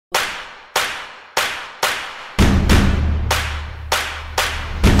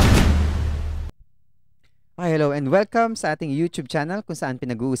hello and welcome sa ating YouTube channel kung saan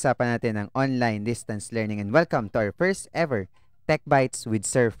pinag-uusapan natin ang online distance learning, and welcome to our first ever Tech Bites with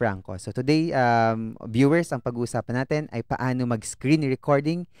Sir Franco. So today, viewers, ang pag-uusapan natin ay paano mag-screen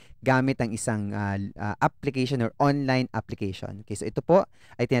recording gamit ang isang application or online application. Okay, so ito po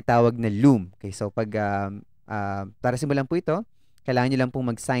ay tinatawag na Loom. Okay, so para simulan po ito, kailangan nyo lang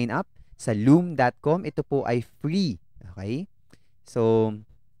pong mag-sign up sa loom.com. Ito po ay free. Okay? So,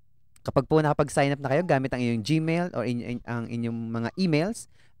 kapag po nakapag-sign up na kayo gamit ang inyong Gmail or ang inyong mga emails,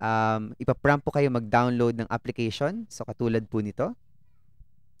 ipaprompt po kayo mag-download ng application. So, katulad po nito.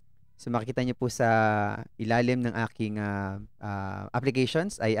 So, makikita nyo po sa ilalim ng aking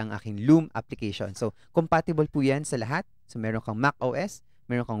applications ay ang aking Loom application. So, compatible po yan sa lahat. So, meron kang Mac OS,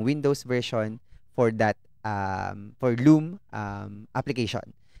 meron kang Windows version for that, for Loom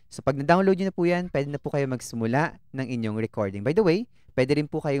application. So, pag na-download nyo na po yan, pwede na po kayo magsimula ng inyong recording. By the way, pwede rin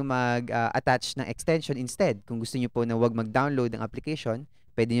po kayong mag-attach ng extension instead. Kung gusto nyo po na wag mag-download ng application,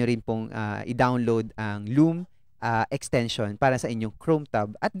 pwede nyo rin pong i-download ang Loom extension para sa inyong Chrome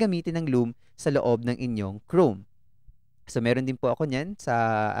tab at gamitin ang Loom sa loob ng inyong Chrome. So, meron din po ako niyan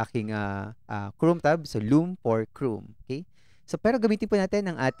sa aking Chrome tab. So, Loom for Chrome. Okay? So, pero gamitin po natin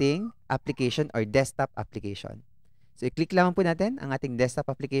ang ating application or desktop application. So, i-click lang po natin ang ating desktop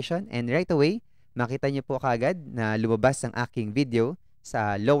application and right away, makita niyo po kaagad na lumabas ang aking video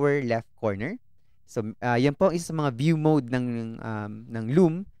sa lower left corner. So, yan po ang isa sa mga view mode ng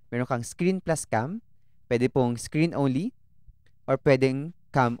Loom. Meron kang screen plus cam. Pwede pong screen only or pwedeng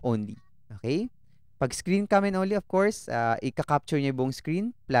cam only. Okay? Pag screen cam and only, of course, ika-capture niyo buong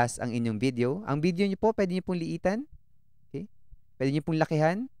screen plus ang inyong video. Ang video niyo po, pwede niyo pong liitan. Okay? Pwede niyo pong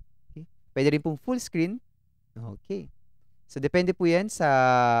lakihan. Okay? Pwede rin pong full screen. Okay. So, depende po yan sa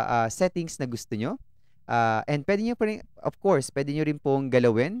settings na gusto nyo. And pwede nyo rin, of course, pwede nyo rin pong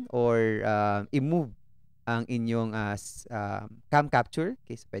galawin or i-move ang inyong cam capture.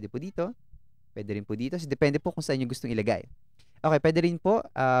 Okay, so pwede po dito. Pwede rin po dito. So, depende po kung saan nyo gustong ilagay. Okay, pwede rin po,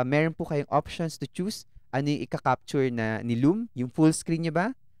 meron po kayong options to choose ano yung ika-capture na ni Loom. Yung full screen nyo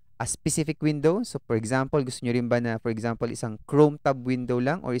ba? A specific window. So, for example, gusto nyo rin ba na, for example, isang Chrome tab window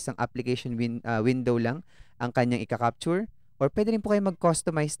lang or isang application window lang ang kanyang ika-capture? Or pwede rin po kayo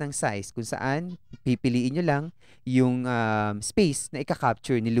mag-customize ng size kung saan pipiliin nyo lang yung space na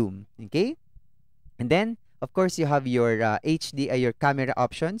ika-capture ni Loom. Okay? And then, of course, you have your HD, your camera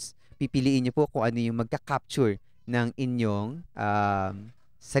options. Pipiliin nyo po kung ano yung magka-capture ng inyong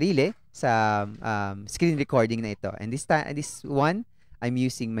sarili sa screen recording na ito. And this one, I'm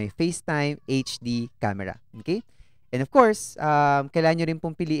using my FaceTime HD camera. Okay? And of course, kailangan nyo rin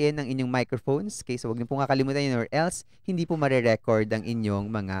pong piliin ang inyong microphones. Okay? So, huwag nyo pong kakalimutan yun or else, hindi po marirecord ang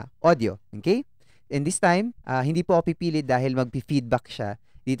inyong mga audio. Okay? And this time, hindi po ako pipili dahil magpi-feedback siya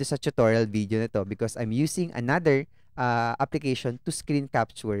dito sa tutorial video na to because I'm using another application to screen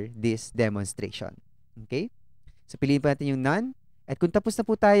capture this demonstration. Okay? So, piliin po natin yung none. At kung tapos na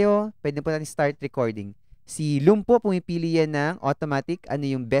po tayo, pwede po natin start recording. Si Loom po, pumipili yan ng automatic ano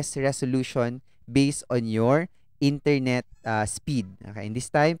yung best resolution based on your internet speed. Okay, in this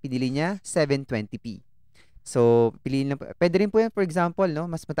time, pinili niya 720p. So, piliin lang po. Pwede rin po yan, for example, no,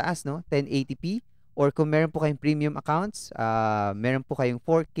 mas mataas, no, 1080p. Or kung meron po kayong premium accounts, meron po kayong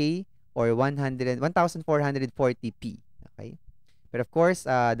 4K or 1440p. Okay? But of course,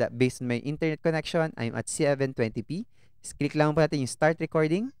 based on my internet connection, I'm at 720p. Click lang po natin yung start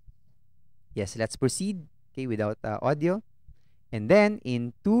recording. Yes, let's proceed. Okay, without audio. And then,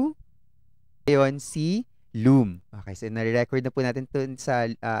 in 2, yun si Loom. Okay, so nare-record na po natin ito sa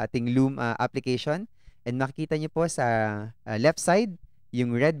ating Loom application. And makikita nyo po sa left side,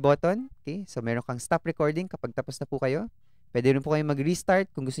 yung red button. Okay, so meron kang stop recording kapag tapos na po kayo. Pwede rin po kayo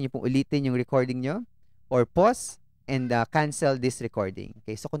mag-restart kung gusto nyo pong ulitin yung recording nyo. Or pause and cancel this recording.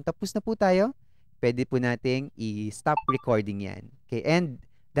 Okay, so kung tapos na po tayo, pwede po nating i-stop recording yan. Okay, and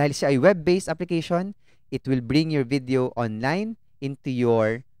dahil siya ay web-based application, it will bring your video online into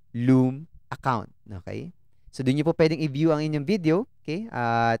your Loom account. Okay? So, doon nyo po pwedeng i-view ang inyong video. Okay?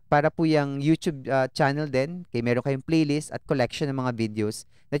 At para po yung YouTube channel din, okay, meron kayong playlist at collection ng mga videos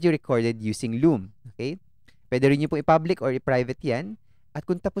that you recorded using Loom. Okay? Pwede rin nyo po i-public or i-private yan. At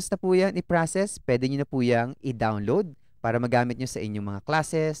kung tapos na po yan, i-process, pwede nyo na po yung i-download para magamit nyo sa inyong mga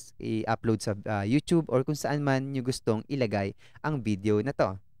classes, i-upload sa YouTube, or kung saan man nyo gustong ilagay ang video na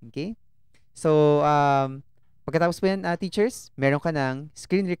to. Okay? So, pagkatapos po yan, teachers, meron ka ng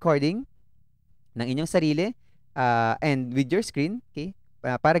screen recording ng inyong sarili and with your screen, okay,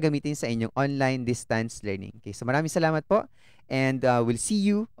 para gamitin sa inyong online distance learning. Okay, so maraming salamat po and we'll see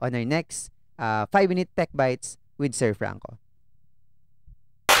you on our next 5-minute Tech Bites with Sir Franco.